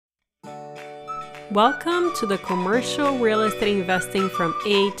Welcome to the Commercial Real Estate Investing from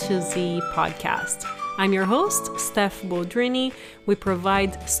A to Z podcast. I'm your host, Steph Boldrini. We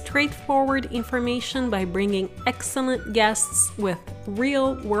provide straightforward information by bringing excellent guests with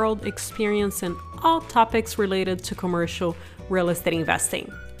real-world experience in all topics related to commercial real estate investing.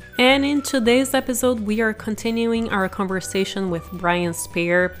 And in today's episode, we are continuing our conversation with Brian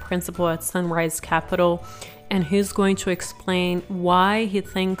Spear, principal at Sunrise Capital, and he's going to explain why he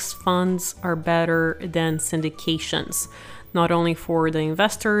thinks funds are better than syndications, not only for the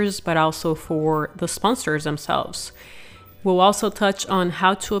investors, but also for the sponsors themselves. We'll also touch on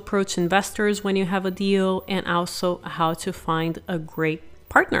how to approach investors when you have a deal and also how to find a great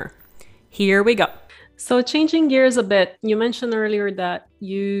partner. Here we go. So changing gears a bit, you mentioned earlier that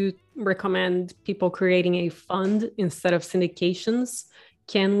you recommend people creating a fund instead of syndications.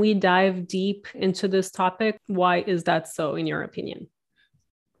 Can we dive deep into this topic? Why is that so, in your opinion?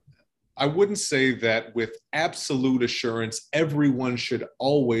 I wouldn't say that with absolute assurance, everyone should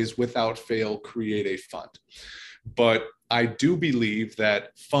always, without fail, create a fund. But I do believe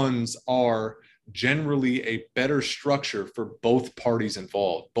that funds are generally a better structure for both parties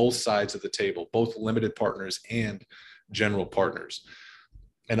involved, both sides of the table, both limited partners and general partners.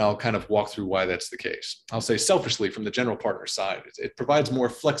 And I'll kind of walk through why that's the case. I'll say selfishly from the general partner side, it provides more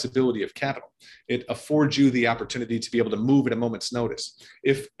flexibility of capital. It affords you the opportunity to be able to move at a moment's notice.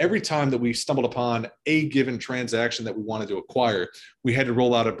 If every time that we stumbled upon a given transaction that we wanted to acquire, we had to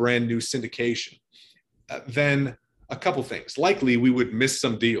roll out a brand new syndication, then a couple things. Likely we would miss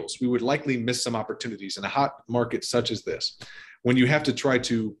some deals. We would likely miss some opportunities in a hot market such as this, when you have to try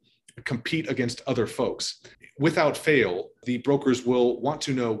to compete against other folks. Without fail, the brokers will want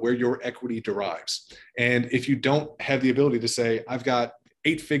to know where your equity derives. And if you don't have the ability to say, I've got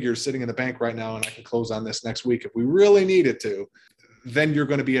 8 figures sitting in the bank right now and I can close on this next week if we really needed to, then you're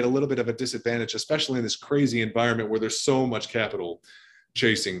going to be at a little bit of a disadvantage, especially in this crazy environment where there's so much capital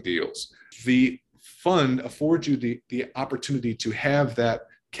chasing deals. The fund affords you the opportunity to have that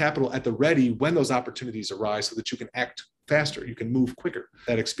capital at the ready when those opportunities arise so that you can act faster, you can move quicker.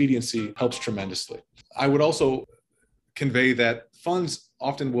 That expediency helps tremendously. I would also convey that funds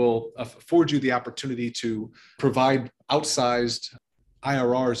often will afford you the opportunity to provide outsized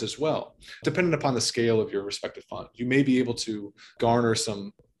IRRs as well, depending upon the scale of your respective fund. You may be able to garner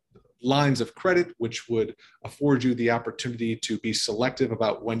some lines of credit, which would afford you the opportunity to be selective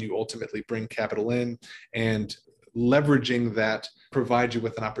about when you ultimately bring capital in, and leveraging that provides you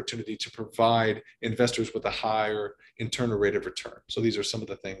with an opportunity to provide investors with a higher internal rate of return. So these are some of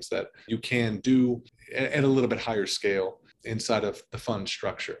the things that you can do at a little bit higher scale inside of the fund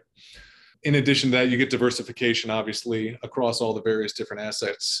structure. In addition to that, you get diversification, obviously, across all the various different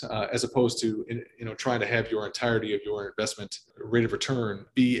assets, as opposed to trying to have your entirety of your investment rate of return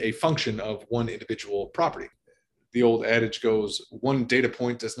be a function of one individual property. The old adage goes, one data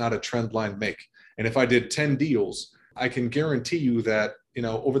point does not a trend line make. And if I did 10 deals, I can guarantee you that,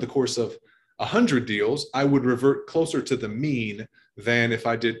 over the course of 100 deals, I would revert closer to the mean than if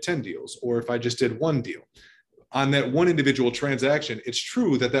I did 10 deals or if I just did one deal. On that one individual transaction, it's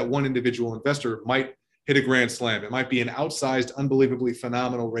true that that one individual investor might hit a grand slam. It might be an outsized, unbelievably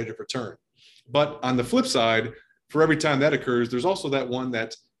phenomenal rate of return. But on the flip side, for every time that occurs, there's also that one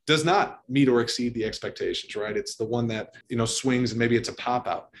that does not meet or exceed the expectations, right? It's the one that, swings and maybe it's a pop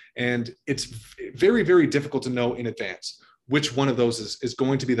out. And it's very, very difficult to know in advance which one of those is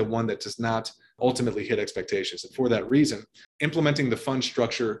going to be the one that does not ultimately hit expectations. And for that reason, implementing the fund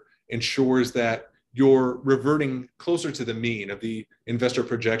structure ensures that you're reverting closer to the mean of the investor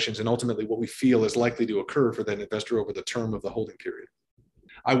projections and ultimately what we feel is likely to occur for that investor over the term of the holding period.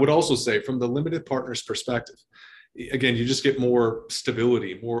 I would also say from the limited partner's perspective, again, you just get more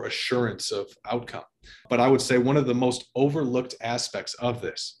stability, more assurance of outcome. But I would say one of the most overlooked aspects of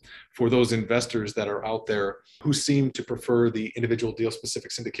this for those investors that are out there who seem to prefer the individual deal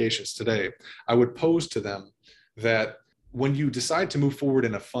specific syndications today, I would pose to them that when you decide to move forward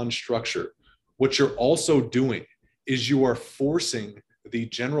in a fund structure, what you're also doing is you are forcing the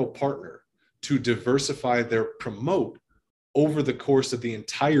general partner to diversify their promote over the course of the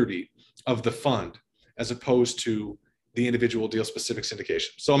entirety of the fund, as opposed to the individual deal specific syndication.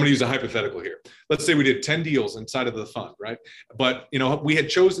 So I'm going to use a hypothetical here. Let's say we did 10 deals inside of the fund, right? But, we had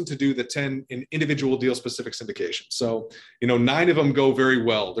chosen to do the 10 in individual deal specific syndication. So, 9 of them go very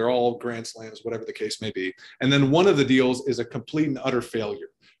well. They're all grand slams, whatever the case may be. And then one of the deals is a complete and utter failure.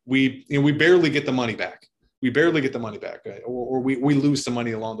 We barely get the money back. Right? Or we lose some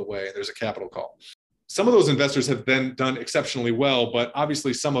money along the way and there's a capital call. Some of those investors have been done exceptionally well, but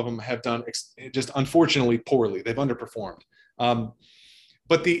obviously some of them have done just unfortunately poorly. They've underperformed.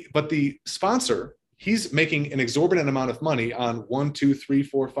 But the sponsor he's making an exorbitant amount of money on 1, 2, 3,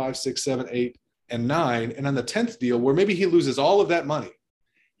 4, 5, 6, 7, 8, and 9. And on the 10th deal, where maybe he loses all of that money,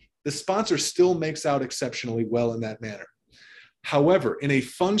 the sponsor still makes out exceptionally well in that manner. However, in a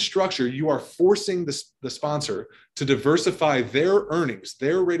fund structure, you are forcing the sponsor to diversify their earnings,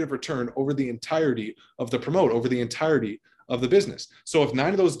 their rate of return over the entirety of the promote, over the entirety of the business. So if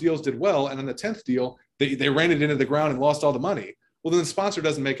 9 of those deals did well, and on the 10th deal, they ran it into the ground and lost all the money, well, then the sponsor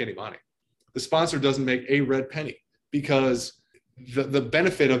doesn't make any money. The sponsor doesn't make a red penny, because the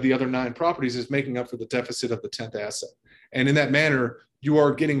benefit of the other 9 properties is making up for the deficit of the 10th asset. And in that manner, you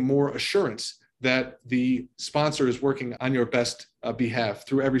are getting more assurance that the sponsor is working on your best behalf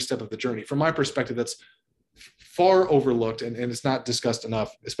through every step of the journey. From my perspective, that's far overlooked, and it's not discussed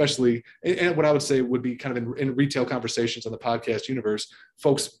enough, especially, and what I would say would be kind of in retail conversations on the podcast universe.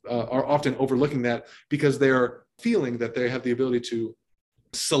 Folks are often overlooking that because they are feeling that they have the ability to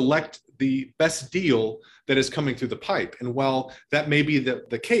select the best deal that is coming through the pipe. And while that may be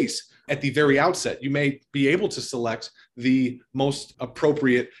the case at the very outset, you may be able to select the most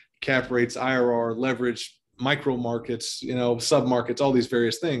appropriate cap rates, IRR, leverage, micro markets, sub markets, all these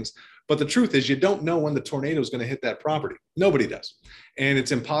various things. But the truth is, you don't know when the tornado is going to hit that property. Nobody does. And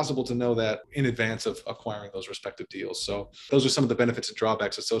it's impossible to know that in advance of acquiring those respective deals. So those are some of the benefits and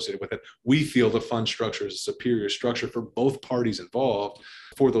drawbacks associated with it. We feel the fund structure is a superior structure for both parties involved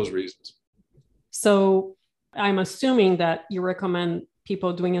for those reasons. So I'm assuming that you recommend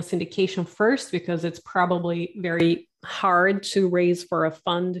people doing a syndication first, because it's probably very hard to raise for a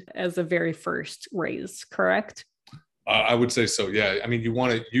fund as a very first raise, correct? I would say so, yeah. I mean, you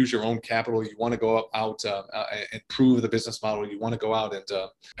want to use your own capital. You want to go out and prove the business model. You want to go out and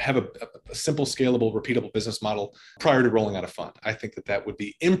have a simple, scalable, repeatable business model prior to rolling out a fund. I think that would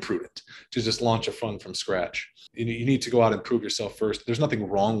be imprudent to just launch a fund from scratch. You need to go out and prove yourself first. There's nothing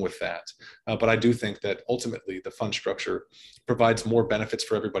wrong with that. But I do think that ultimately the fund structure provides more benefits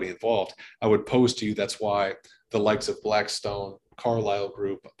for everybody involved. I would pose to you that's why the likes of Blackstone, Carlyle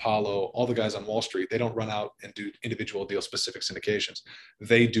Group, Apollo, all the guys on Wall Street, they don't run out and do individual deal specific syndications.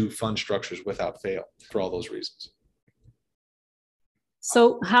 They do fund structures without fail for all those reasons.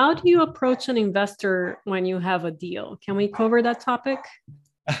 So how do you approach an investor when you have a deal? Can we cover that topic?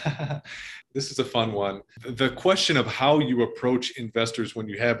 This is a fun one. The question of how you approach investors when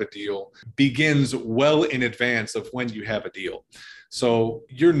you have a deal begins well in advance of when you have a deal. So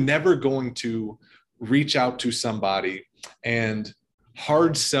you're never going to reach out to somebody and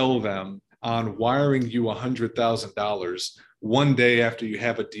hard sell them on wiring you $100,000 one day after you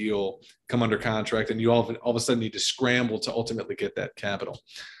have a deal come under contract, and you all of a sudden need to scramble to ultimately get that capital.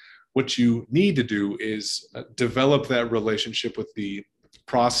 What you need to do is develop that relationship with the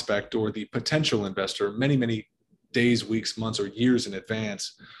prospect or the potential investor many, many days, weeks, months, or years in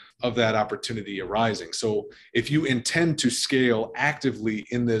advance of that opportunity arising. So if you intend to scale actively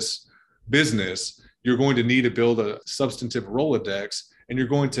in this business, you're going to need to build a substantive Rolodex, and you're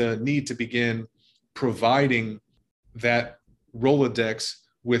going to need to begin providing that Rolodex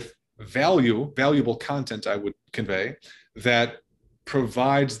with valuable content, I would convey, that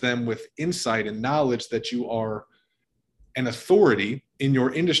provides them with insight and knowledge that you are an authority in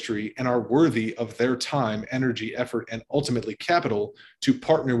your industry and are worthy of their time, energy, effort, and ultimately capital to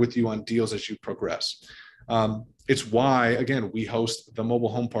partner with you on deals as you progress. It's why, again, we host the Mobile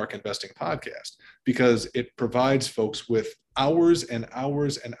Home Park Investing Podcast, because it provides folks with hours and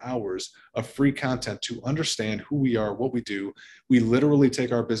hours and hours of free content to understand who we are, what we do. We literally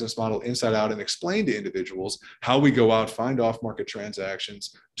take our business model inside out and explain to individuals how we go out, find off-market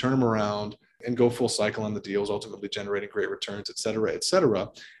transactions, turn them around, and go full cycle on the deals, ultimately generating great returns, et cetera, et cetera.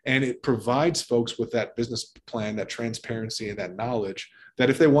 And it provides folks with that business plan, that transparency, and that knowledge that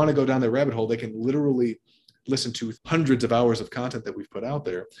if they want to go down the rabbit hole, they can literally listen to hundreds of hours of content that we've put out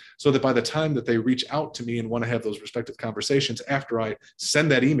there, so that by the time that they reach out to me and want to have those respective conversations after I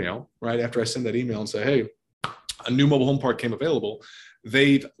send that email, right? After I send that email and say, hey, a new mobile home park came available,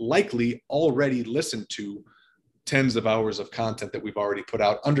 they've likely already listened to tens of hours of content that we've already put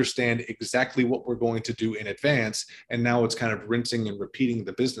out, understand exactly what we're going to do in advance. And now it's kind of rinsing and repeating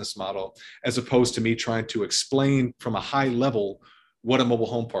the business model, as opposed to me trying to explain from a high level what a mobile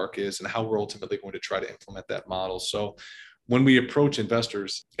home park is and how we're ultimately going to try to implement that model. So when we approach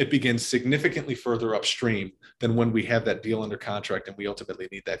investors, it begins significantly further upstream than when we have that deal under contract and we ultimately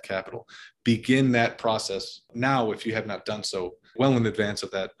need that capital. Begin that process now, if you have not done so, well in advance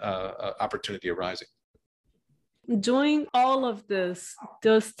of that opportunity arising. Doing all of this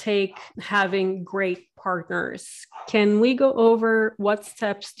does take having great partners. Can we go over what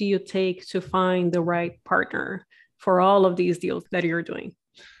steps do you take to find the right partner for all of these deals that you're doing?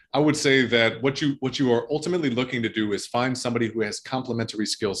 I would say that what you are ultimately looking to do is find somebody who has complementary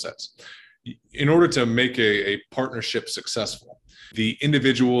skill sets. In order to make a partnership successful, the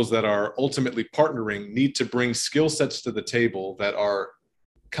individuals that are ultimately partnering need to bring skill sets to the table that are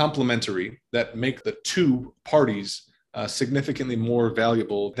complementary, that make the two parties significantly more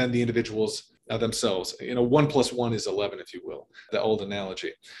valuable than the individuals themselves. 1 + 1 is 11, if you will, the old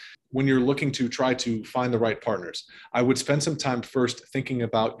analogy. When you're looking to try to find the right partners, I would spend some time first thinking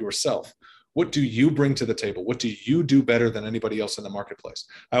about yourself. What do you bring to the table? What do you do better than anybody else in the marketplace?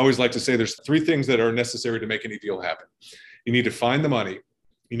 I always like to say there's 3 things that are necessary to make any deal happen. You need to find the money,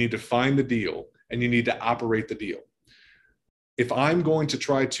 you need to find the deal, and you need to operate the deal. If I'm going to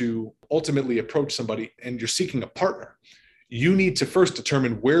try to ultimately approach somebody and you're seeking a partner, you need to first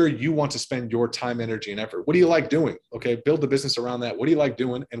determine where you want to spend your time, energy, and effort. What do you like doing? Okay, build the business around that. What do you like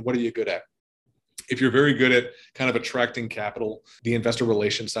doing, and what are you good at? If you're very good at kind of attracting capital, the investor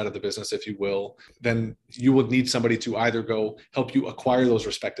relations side of the business, if you will, then you will need somebody to either go help you acquire those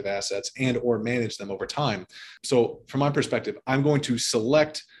respective assets and or manage them over time. So from my perspective, I'm going to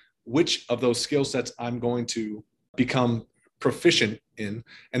select which of those skill sets I'm going to become proficient in,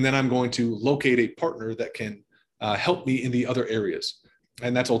 and then I'm going to locate a partner that can help me in the other areas.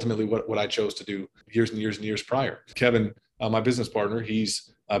 And that's ultimately what I chose to do years and years and years prior. Kevin, my business partner,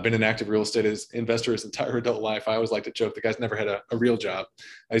 he's been an active real estate investor his entire adult life. I always like to joke the guy's never had a real job.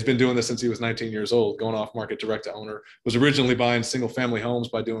 He's been doing this since he was 19 years old, going off market direct to owner. Was originally buying single family homes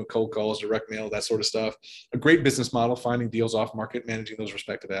by doing cold calls, direct mail, that sort of stuff. A great business model, finding deals off market, managing those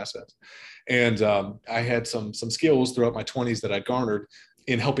respective assets. And I had some skills throughout my 20s that I garnered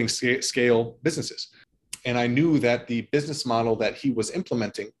in helping scale businesses. And I knew that the business model that he was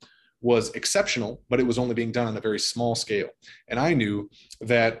implementing was exceptional, but it was only being done on a very small scale. And I knew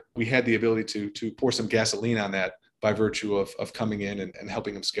that we had the ability to pour some gasoline on that by virtue of coming in and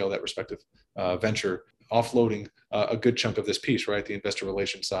helping him scale that respective venture, offloading a good chunk of this piece, right? The investor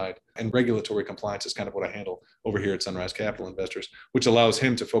relations side and regulatory compliance is kind of what I handle over here at Sunrise Capital Investors, which allows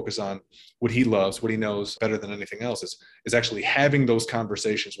him to focus on what he loves, what he knows better than anything else is actually having those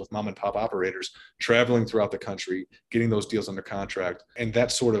conversations with mom and pop operators, traveling throughout the country, getting those deals under contract. And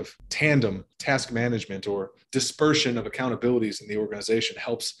that sort of tandem task management or dispersion of accountabilities in the organization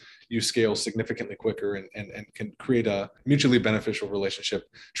helps you scale significantly quicker and can create a mutually beneficial relationship,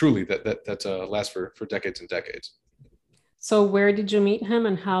 truly, that lasts for decades and decades. So where did you meet him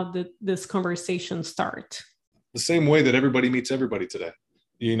and how did this conversation start? The same way that everybody meets everybody today.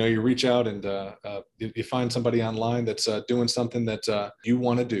 You reach out and you find somebody online that's doing something that you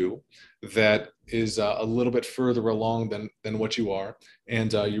want to do that is a little bit further along than what you are.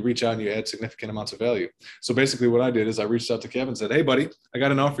 And you reach out and you add significant amounts of value. So basically what I did is I reached out to Kevin and said, hey, buddy, I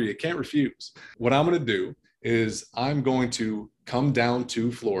got an offer you can't refuse. What I'm going to do is I'm going to come down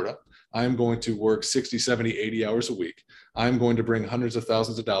to Florida. I'm going to work 60, 70, 80 hours a week. I'm going to bring hundreds of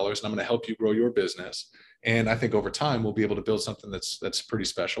thousands of dollars and I'm going to help you grow your business. And I think over time, we'll be able to build something that's pretty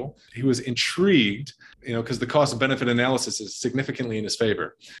special. He was intrigued, because the cost benefit analysis is significantly in his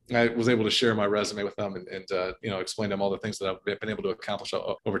favor. I was able to share my resume with them and explain to them all the things that I've been able to accomplish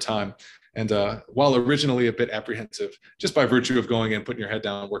over time. And while originally a bit apprehensive, just by virtue of going in, putting your head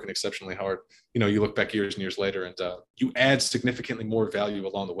down, working exceptionally hard, you look back years and years later and you add significantly more value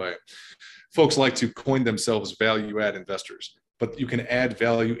along the way. Folks like to coin themselves value-add investors, but you can add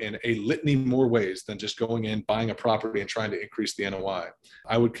value in a litany more ways than just going in, buying a property and trying to increase the NOI.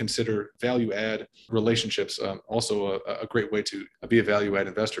 I would consider value-add relationships also a great way to be a value-add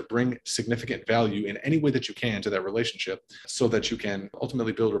investor. Bring significant value in any way that you can to that relationship so that you can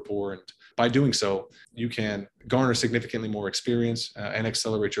ultimately build rapport. And by doing so, you can garner significantly more experience and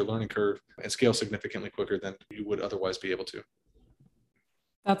accelerate your learning curve and scale significantly quicker than you would otherwise be able to.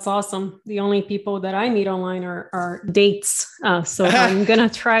 That's awesome. The only people that I meet online are dates. So I'm going to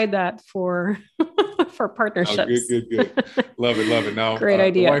try that for partnerships. Oh, good. Love it. Now, great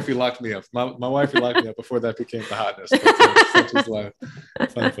idea. My wifey locked me up. My wifey locked me up before that became the hotness. Such is life.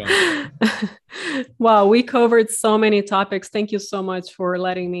 Fun. Wow. We covered so many topics. Thank you so much for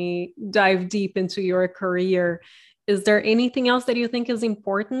letting me dive deep into your career. Is there anything else that you think is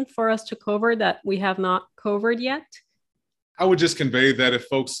important for us to cover that we have not covered yet? I would just convey that if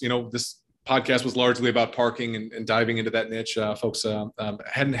folks, this podcast was largely about parking and diving into that niche, folks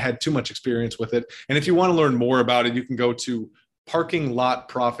hadn't had too much experience with it. And if you want to learn more about it, you can go to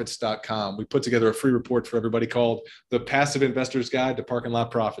parkinglotprofits.com. We put together a free report for everybody called the Passive Investor's Guide to Parking Lot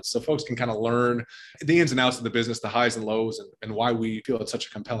Profits. So folks can kind of learn the ins and outs of the business, the highs and lows, and why we feel it's such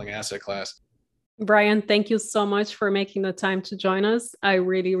a compelling asset class. Brian, thank you so much for making the time to join us. I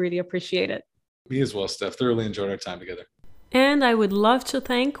really, really appreciate it. Me as well, Steph. Thoroughly enjoyed our time together. And I would love to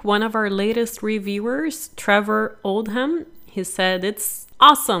thank one of our latest reviewers, Trevor Oldham. He said, "It's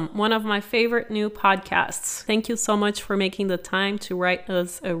awesome. One of my favorite new podcasts." Thank you so much for making the time to write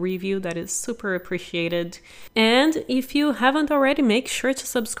us a review. That is super appreciated. And if you haven't already, make sure to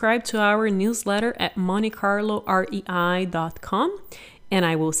subscribe to our newsletter at MonteCarloREI.com. And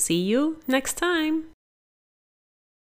I will see you next time.